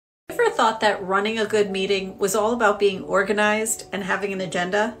thought that running a good meeting was all about being organized and having an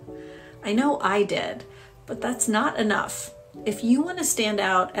agenda? I know I did, but that's not enough. If you want to stand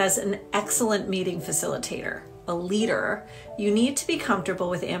out as an excellent meeting facilitator, a leader, you need to be comfortable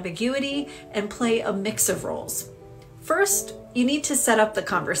with ambiguity and play a mix of roles. First, you need to set up the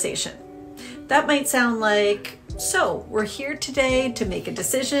conversation. That might sound like, so we're here today to make a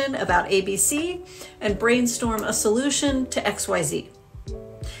decision about ABC and brainstorm a solution to XYZ.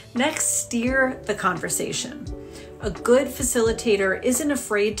 Next, steer the conversation. A good facilitator isn't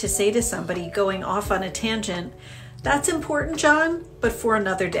afraid to say to somebody going off on a tangent, "That's important, John, but for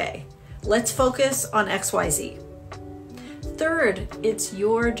another day. Let's focus on XYZ." Third, it's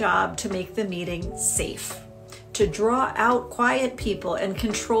your job to make the meeting safe, to draw out quiet people and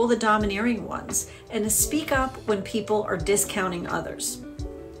control the domineering ones, and to speak up when people are discounting others.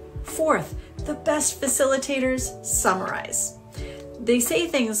 Fourth, the best facilitators summarize. They say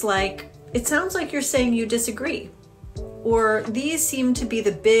things like, "It sounds like you're saying you disagree," or "These seem to be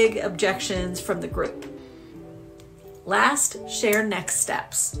the big objections from the group." Last, share next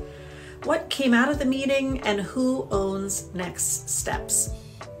steps. What came out of the meeting and who owns next steps?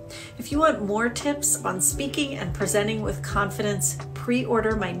 If you want more tips on speaking and presenting with confidence,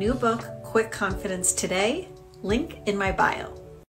 pre-order my new book, Quick Confidence, today. Link in my bio.